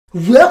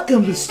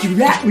Welcome to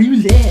Strat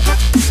Roulette.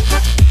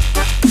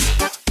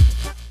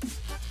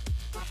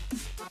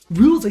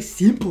 Rules are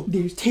simple.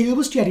 There's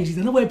terrible strategies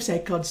on a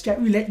website called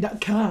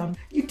stratroulette.com.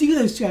 You do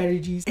those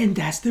strategies, and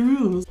that's the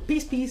rules.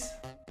 Peace, peace.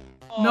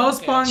 No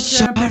spawn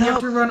camping. You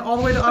have to run all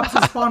the way to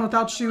opposite spawn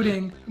without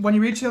shooting. When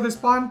you reach the other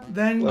spawn,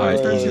 then you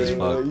start shooting.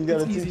 You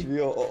gotta it's teach easy. me.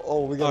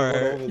 Oh, we gotta run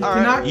over You there.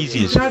 cannot, Easy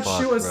you as cannot fuck,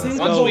 shoot a bro. single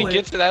Once bullet. we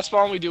get to that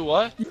spawn, we do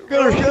what?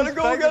 Gotta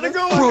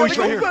go.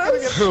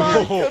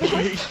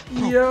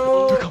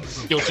 Yo,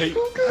 Yo, take.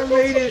 I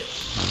made it.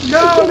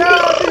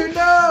 No, dude,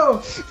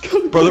 no.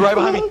 Brother, right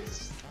behind me.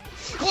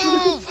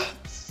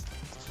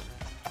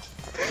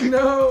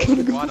 No.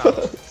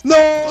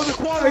 No, the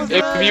quad was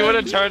If you would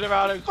have turned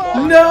around and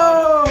quad.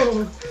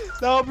 No.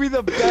 That would be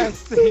the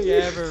best thing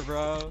ever,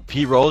 bro.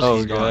 He rolls,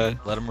 he's gone.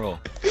 Let him roll.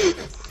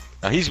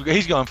 Now he's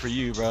going for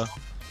you, bro.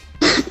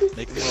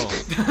 Make him roll.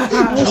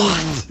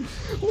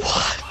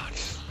 What?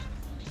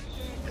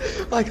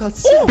 I got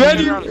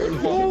 70. You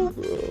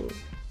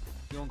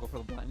won't go for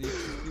the blind. You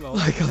won't.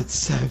 I got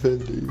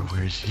 70.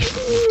 Where is he?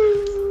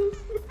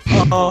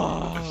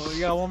 Oh, we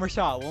got one more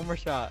shot.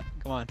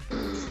 Come on.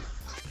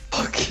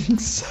 Fucking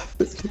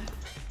 70.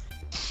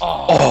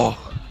 Oh.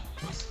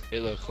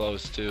 It looked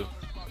close too.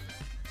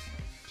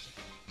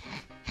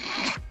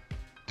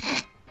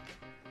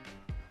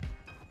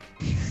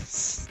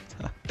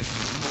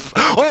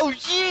 Oh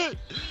shit!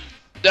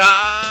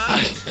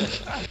 Ah!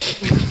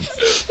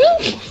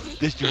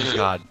 This dude's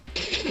God.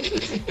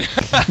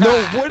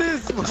 No, what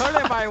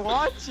am I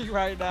watching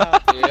right now?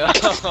 Yeah.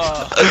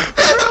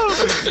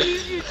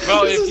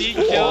 Bro, if he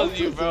kills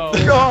you, bro.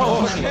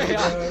 Oh, okay,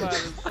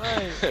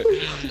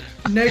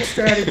 I'm Next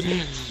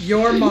strategy,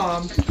 your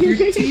mom. Your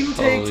team takes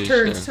Holy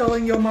turns shit.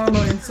 telling your mama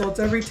insults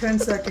every 10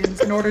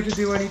 seconds in order to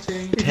do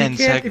anything. If 10 you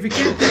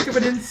can't think of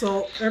an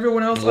insult,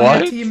 everyone else on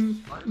What? your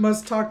team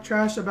must talk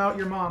trash about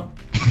your mom.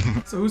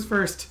 So who's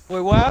first?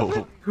 Wait, what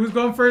happened? Who's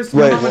going first?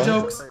 Wait, Your mama what?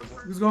 jokes.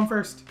 Who's going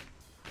first?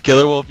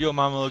 Killerwolf, your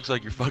mama looks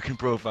like your fucking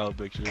profile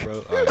picture, bro.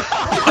 Alright.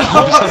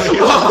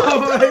 Oh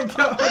my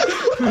god.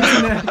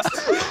 Who's next?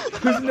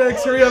 Who's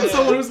next? Hurry up,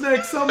 someone. Who's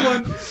next?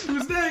 Someone.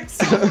 Who's next?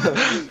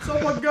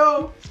 Someone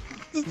go.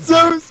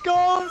 Zeus,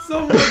 go!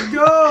 Someone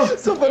go.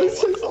 Somebody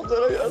say something.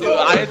 Dude,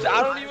 I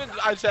don't even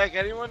attack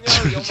anyone,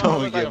 yo. Your mom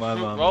Someone looks like get a my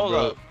fruit mama, roll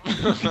bro. up.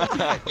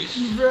 I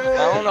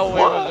don't know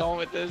where we're going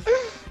with this.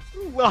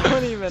 I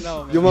don't even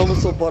know, man. Your mom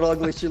was so butt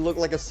ugly, she looked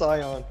like a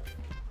scion.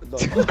 No.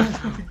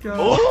 Go.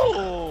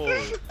 Oh,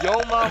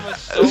 yo mama's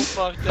so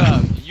fucked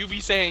up. You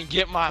be saying,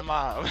 get my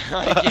mom.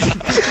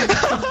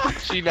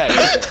 She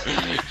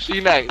next.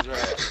 She next, bro.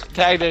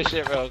 Tag that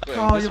shit real quick.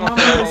 Oh, This your one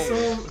mama for is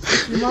home.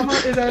 so. Your mama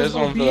is as This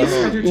one for the obese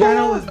as home. your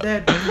channel is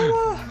dead.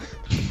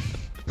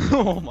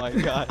 Oh my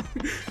god.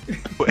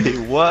 Wait,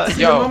 what?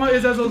 Your Yo. mama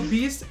is as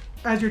obese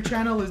as your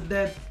channel is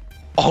dead.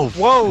 Oh,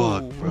 Whoa,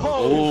 fuck, bro.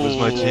 whoa. Was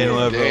my channel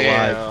ever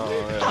alive?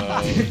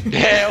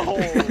 Damn. Oh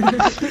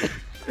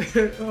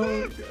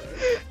god.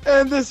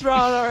 End this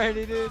round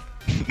already, dude.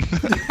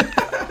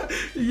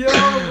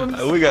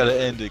 Yo, We gotta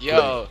end it.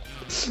 Yo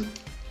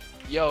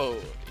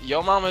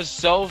mama's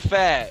so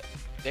fat.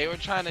 They were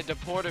trying to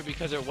deport her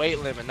because of her weight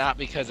limit, not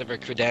because of her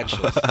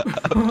credentials.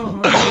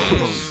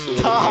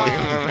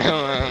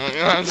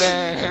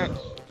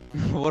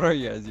 What are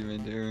you guys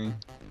even doing?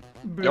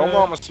 Yo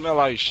mama smell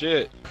like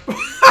shit.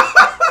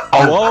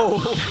 Oh, whoa!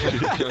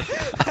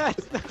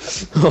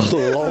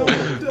 Oh,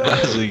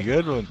 That's a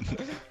good one.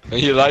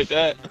 You like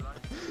that?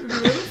 Where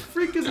the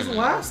freak is this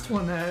last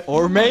one at?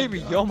 Or maybe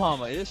your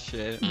mama is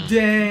shit.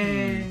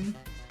 Dang.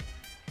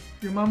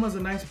 Your mama's a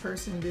nice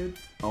person, dude.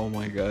 Oh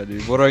my god,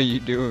 dude. What are you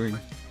doing?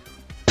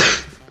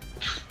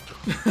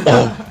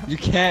 Oh, You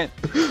can't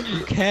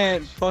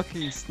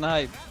fucking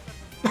snipe.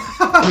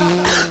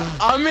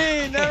 I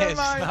mean, never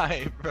mind.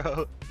 snipe,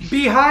 bro.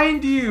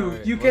 Behind you,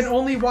 Alright, you can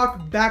only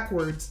walk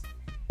backwards.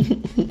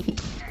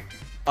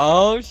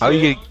 Oh shit. How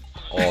you get?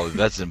 Oh,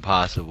 that's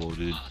impossible,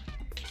 dude.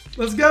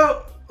 Let's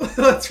go.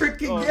 Let's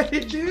freaking get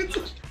it, dude.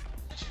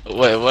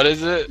 Wait, what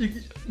is it?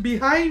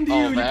 Behind you,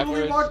 Oh, you can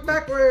only backwards? walk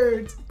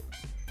backwards.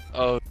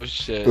 Oh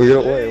shit. We're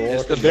gonna wait. It's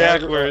walk the it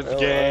back. backwards Alright,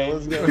 game.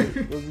 Let's get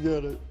it. Let's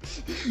get it.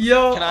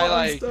 Yo, Can I, I'm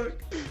like- stuck.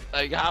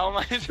 Like, how am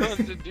I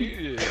supposed to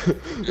do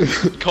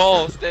this?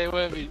 Cole, stay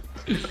with me.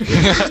 Bro,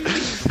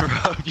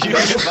 you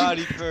get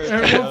body first.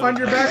 Everyone find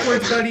your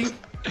backwards, buddy.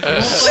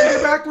 Everyone find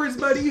your backwards,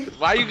 buddy.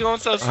 Why you going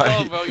so slow,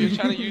 Alright. bro? You're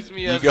trying to use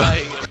me You as go-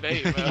 like a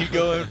bait, bro. You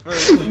going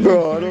first.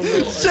 Bro, I don't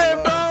know.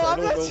 Shit, bro, I I'm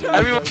don't not know. sure.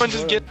 Everyone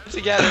just get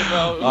together,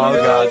 bro. Oh,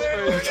 God.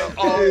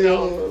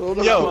 Oh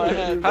no.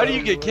 Yo, how do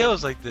you get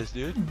kills like this,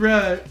 dude?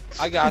 Bruh,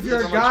 I got if this.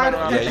 you're a I'm gonna turn god,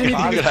 around Yeah, and you anything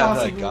find is gotta have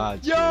that possible.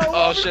 god. Yo!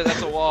 Oh shit,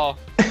 that's a wall.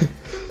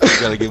 You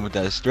gotta get him with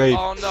that straight.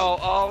 Oh no,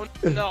 oh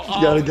no, You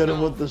oh gotta get no.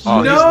 him with the shit. Oh,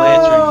 he's No,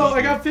 lantern,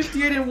 I got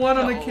 58 and 1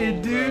 on a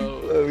kid, dude.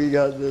 Bro. We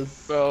got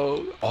this.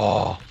 Bro.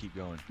 Oh, keep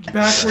going. Keep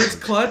Backwards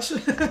going. clutch.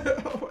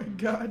 Oh my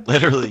god.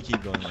 Literally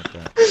keep going like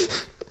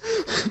that.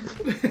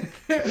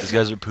 These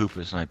guys are poop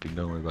at sniping.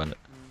 Don't worry about it.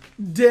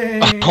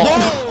 Dang.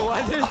 Oh,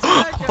 I didn't see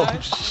that guy.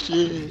 Oh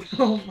shit.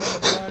 Oh my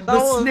god. That The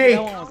one snake.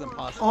 was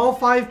impossible. All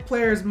 5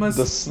 players The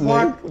must snake?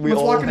 walk, We must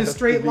all walk in a have to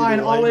straight be line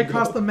all the way lined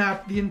across up. the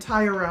map the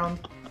entire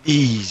round.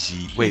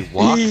 Easy. Wait,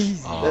 what?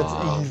 Easy.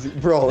 That's easy.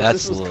 Bro, if That's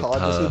this was a little COD,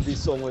 this tough. would be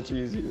so much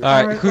easier.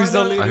 Alright, Alright, who's why the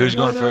not? leader? Who's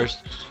going Why not? first?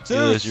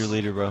 Zeus, your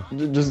leader, bro.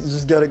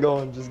 Just get it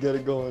going. Just get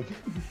it going.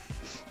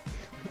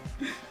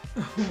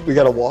 We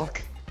gotta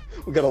walk.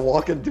 We gotta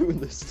walk and do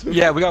this too.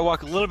 Yeah, we gotta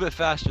walk a little bit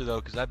faster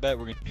though, because I bet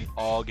we're gonna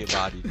all get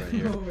bodied right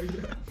here. Oh my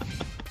god.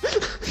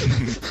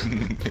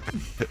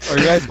 Are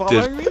you guys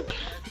following me?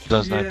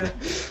 Don't sniper.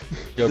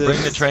 Yo,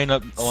 bring the train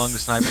up along the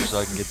sniper so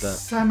I can get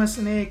that. Time of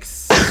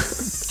snakes.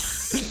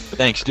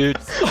 Thanks, dude.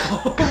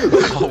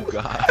 Oh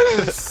god.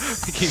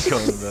 Keep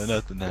going, bro.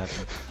 Nothing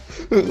happened.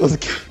 Let's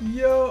go.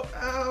 Yo,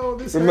 ow,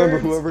 this Remember,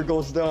 hurts. whoever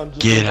goes down,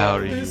 just Get go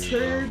out of down. This here,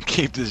 bro. hurts.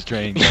 Keep this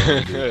train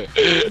going, dude.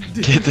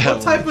 Dude, Get that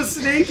what type one. of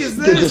snake is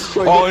Get this? this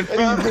train. Oh, in Hey,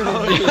 front. bring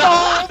it, bring it.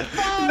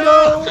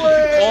 No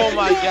way! Oh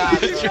my god.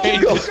 The bro.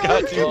 train just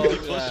got too Oh,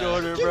 people God.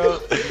 shorter, bro.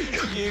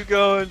 Keep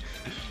going.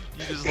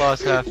 You just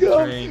lost half the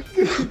Yo. train.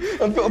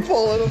 I'm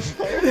falling. I'm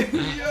falling.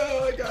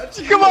 Yo, I got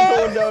you. Come on. I'm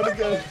going down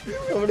again.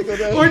 I'm gonna go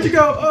down. Where'd you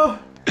go? Oh.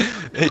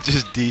 It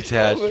just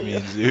detached me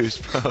and Zeus,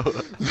 bro.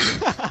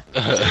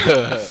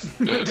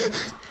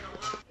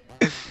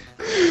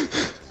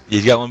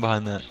 He's got one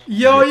behind that.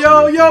 Yo,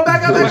 yo, yo,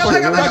 back up, back up,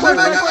 back up, back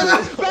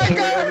up, back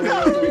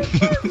up.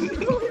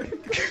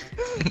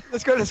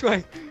 Let's go this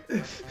way.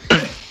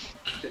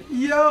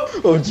 Yo,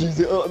 Oh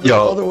jeez. Oh,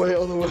 Yo. Other way.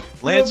 Other way.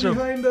 Lance yo, him.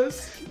 behind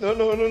us. No.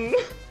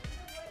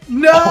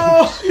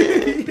 No!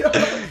 Yo,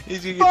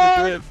 He's gonna get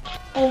the trip.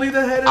 only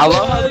the head is I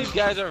love how alive. these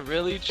guys are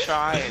really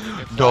trying.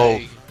 It's No.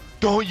 like-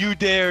 Don't you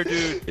dare,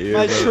 dude. Here,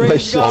 My bro. train- My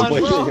He's gone, shell's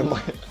bro. waiting in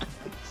my.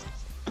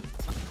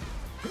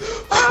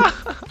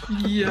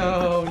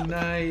 Yo,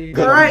 nice.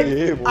 Gotta Alright,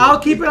 be able. I'll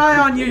keep an eye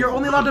on you. You're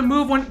only allowed to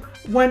move when a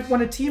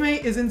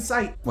teammate is in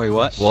sight. Wait,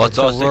 what? Well, let's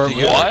all So stick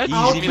together. What?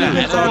 I'll Easy keep an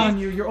peasy. eye on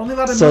you. You're only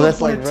allowed to So move that's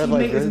when like a red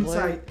light, teammate is in green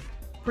light? sight.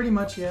 Pretty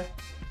much, yeah.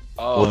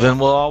 Oh. Well, then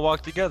we'll all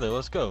walk together.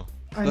 Let's go.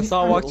 Let's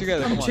all walk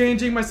together. I'm Come on.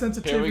 changing my Here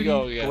sensitivity. we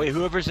go again. Wait,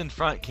 whoever's in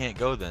front can't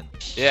go then.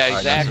 Yeah, Alright,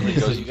 exactly. somebody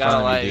So goes you in gotta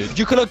front of me, like. dude.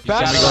 You could look You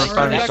gotta back. Somebody go in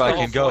front of me that's so I the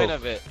can whole go. point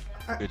of it.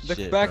 Good Look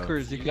shit, bro.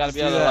 backwards. You You can gotta see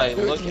be able to that.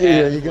 like look Yeah,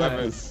 at. you got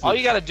whoever- this. All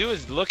you gotta do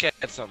is look at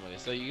somebody.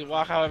 So you can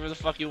walk however the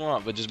fuck you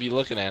want, but just be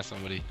looking at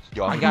somebody.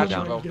 Yo, I I'm got going you,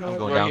 down. bro. God. I'm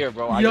going Right down. here,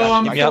 bro. Yo, I got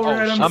I'm you. Pick me up.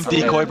 forward, I'm sorry.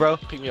 decoy, bro.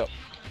 Pick me up.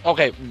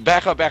 Okay,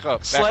 back up. Back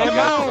up. Slam back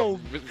up. Yo,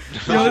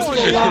 this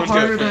is a lot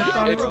harder than I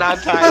thought it It's was. not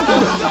time.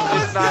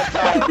 It's not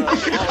time.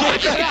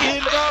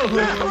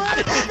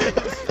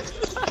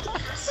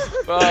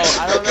 Bro,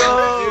 I don't know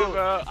what to do,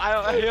 bro. I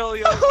don't heal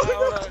you. I don't know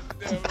what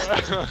to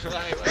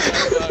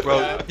do, bro.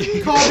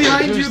 Bro, Call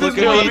behind you. Zeus, There's look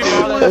at one me,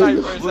 behind bro.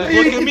 you. Look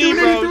Hey, at me,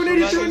 throw bro. an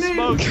 80, throw an 80, throw an 80.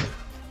 Smoke.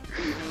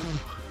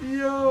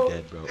 Yo.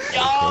 Dead, bro. Yo,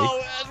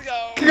 Okay. let's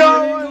go.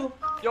 Go.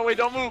 Yo, wait,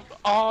 don't move.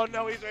 Oh,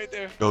 no, he's right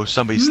there. Yo,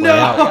 somebody slay No.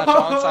 out. Got you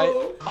on sight.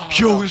 Oh,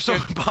 Yo, no. there's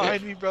someone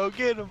behind me, bro.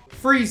 Get him.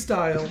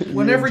 Freestyle.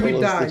 Whenever you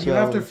told us die, the you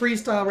have to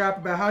challenge. freestyle rap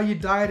about how you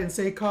died and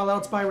say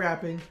call-outs by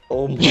rapping.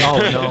 Oh my. Oh,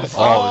 no.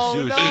 Oh,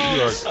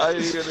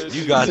 Zeus,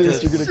 you got Zeus,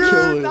 this. you're gonna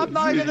kill it. I'm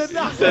not gonna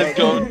die. Then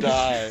go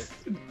die.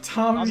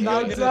 Tommy,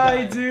 not go gonna die,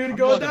 die. dude.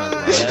 Go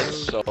die.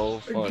 That's so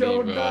funny,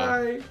 Go bro.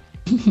 die.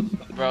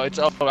 Bro, it's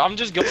over. I'm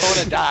just going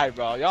to die,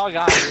 bro. Y'all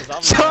got this.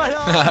 I'm Shut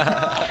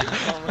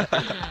not.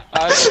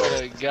 I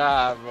swear to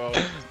God, bro.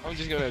 I'm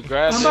just gonna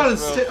grab I'm about to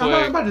this real stay. I'm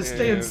quick about to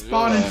stay and and,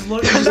 spawn and just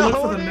look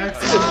for the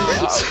next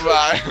one.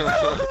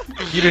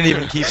 Right. You didn't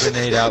even keep a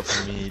nade out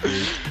for me,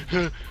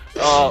 dude.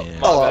 Oh, Man.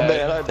 my Oh bad.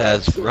 man, I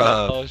That's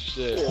rough. Oh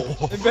shit.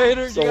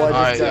 Invader, So you I got just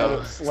Alright, got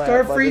yo. slapped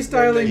Start by this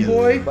freestyling, main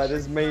boy. By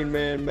this main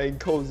man, main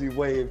cozy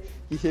wave.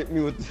 He hit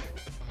me with.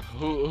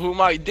 Who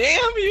might? Damn,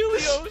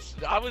 Helios!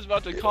 I was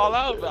about to call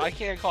out, but I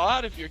can't call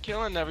out if you're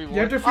killing everyone.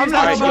 You have to I'm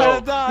not freestyle gonna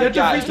about. die. You have to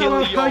Got freestyle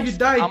about how you Helios.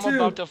 died I'm too.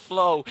 about to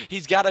flow.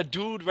 He's got a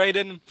dude right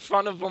in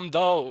front of him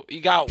though.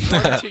 You got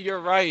one to your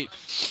right.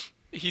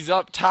 He's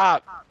up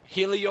top.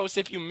 Helios,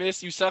 if you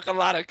miss, you suck a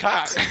lot of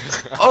cock.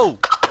 Oh!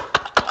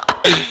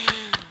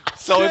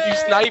 So if you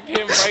snipe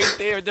him right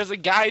there, there's a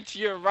guy to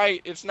your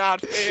right. It's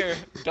not fair.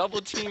 Double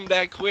team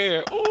that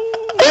queer.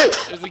 Ooh!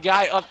 There's a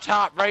guy up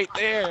top right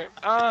there.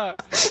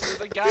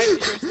 There's a guy to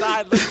your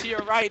side. Look to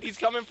your right. He's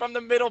coming from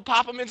the middle.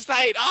 Pop him in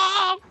sight.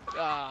 Oh!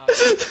 Pop.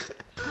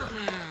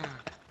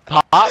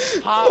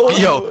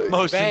 Yo,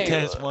 most Bang.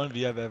 intense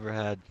 1v I've ever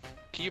had.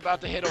 He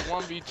about to hit a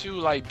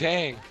 1v2 like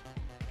dang.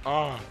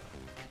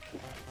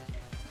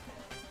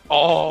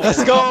 Oh,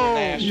 Let's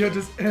go. You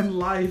just end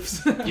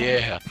lives.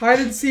 Yeah. Hide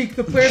and seek.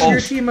 The players of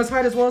your team must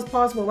hide as well as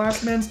possible.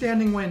 Last man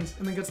standing wins,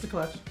 and then gets the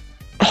clutch.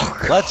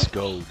 Let's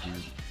go, dude.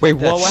 Wait,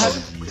 That's what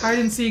happened? easy. Hide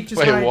and seek. Just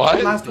Wait, hide.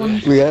 what? Last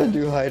one. We gotta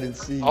do hide and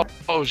seek.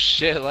 Oh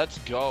shit, let's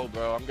go,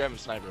 bro. I'm grabbing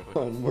sniper real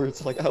quick. Where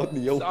it's like out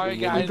in the open. Sorry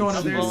where guys, you going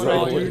can to see their the side,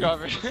 road. dude. you're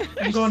covered.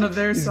 I'm going to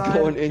their He's side.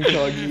 going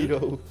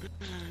incognito.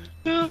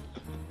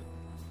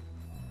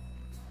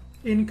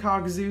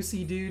 Incog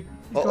Zeusy, dude.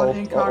 He's Uh-oh,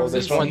 going incog uh-oh,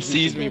 this This one Zeusy.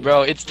 sees me,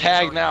 bro. It's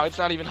tag now. It's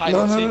not even hide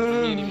and seek for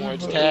me anymore.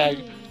 It's tag.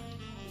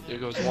 There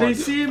goes They one.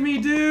 see me,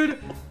 dude.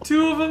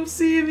 2 of them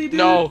see me, dude.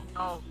 No.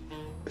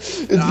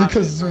 It's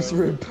because Zeus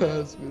ran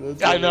past me.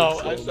 That's I all know.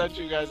 I'm I saying. set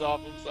you guys off.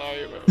 I'm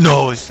sorry, bro.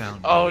 No, it's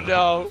found. Oh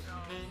no.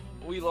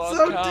 We lost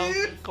So, Cal,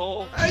 dude,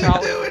 Cole, How you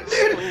Charlie. doing,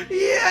 dude?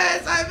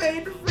 Yes, I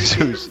made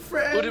freaking Zeus.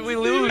 friends. Who did we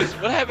lose?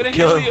 What happened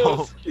to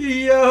Killerwolf.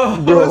 Helios?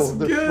 Yo, Bro, what's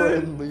they're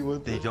good? friendly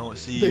with. They don't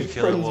see They're you,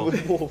 friends Killerwolf.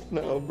 with Wolf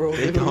now, bro.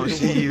 They don't even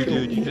see wanna you, kill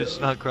dude. You Wolf. just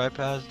snuck right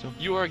past them.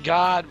 You are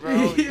God,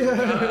 bro. You are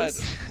God.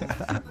 Yes.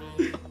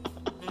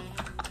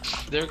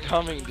 They're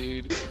coming,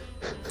 dude.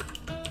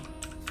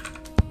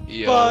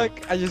 Yo.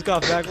 Fuck! I just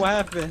got back. What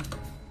happened?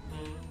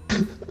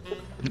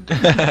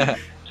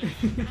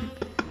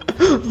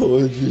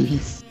 Oh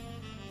jeez.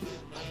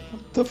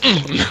 What the fuck?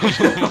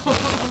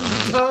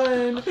 I'm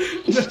done.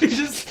 No, you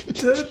just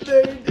stood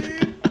there,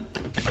 dude.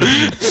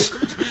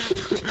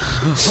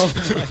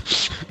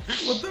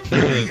 What the fuck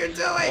are you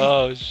doing?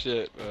 Oh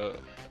shit, bro.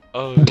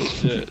 Oh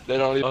shit. They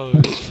don't even.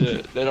 Oh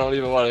shit. They don't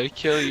even want to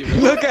kill you. Bro.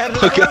 Look at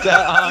it. Look at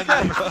that on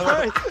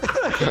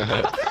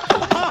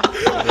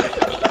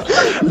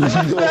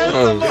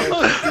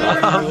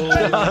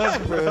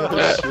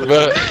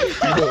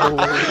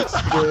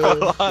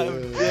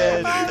I'm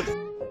dead.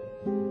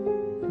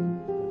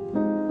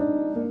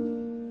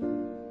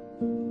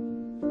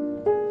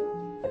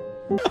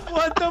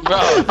 What the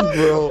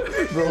Bro.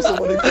 Bro,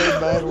 somebody play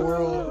Mad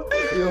World.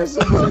 Yo,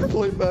 somebody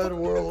play Mad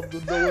World.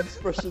 The no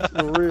expressions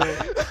for real.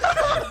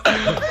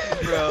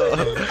 Bro,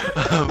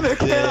 I'm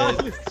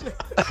dead.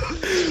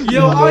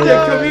 Yo,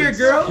 Anya, come here,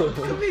 girl.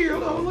 Come here.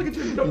 Hold on, look at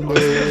you. No, No no.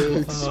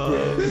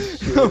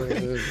 expressions. No.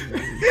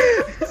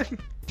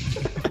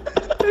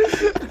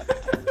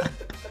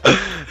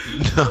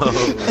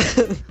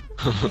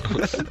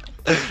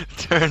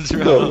 Turns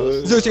around.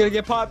 No. Zeus, you're gonna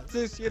get popped.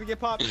 Zeus, you're gonna get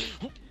popped.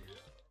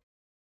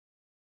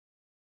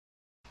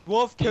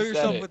 Wolf, kill He said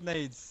yourself it. with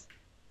nades.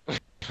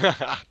 You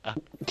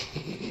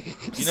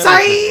know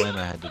Sai! this is when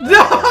I had to die.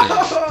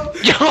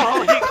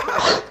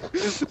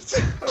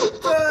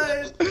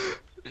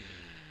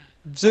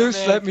 No! Zeus,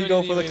 Man, let me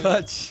go couldn't for the even-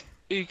 clutch.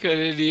 He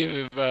couldn't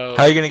even, bro.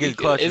 How are you gonna get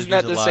clutch if Isn't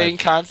that he's the alive? same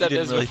concept You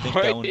as didn't really think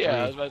that before? one Yeah, I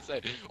through. was about to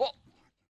say. Oh,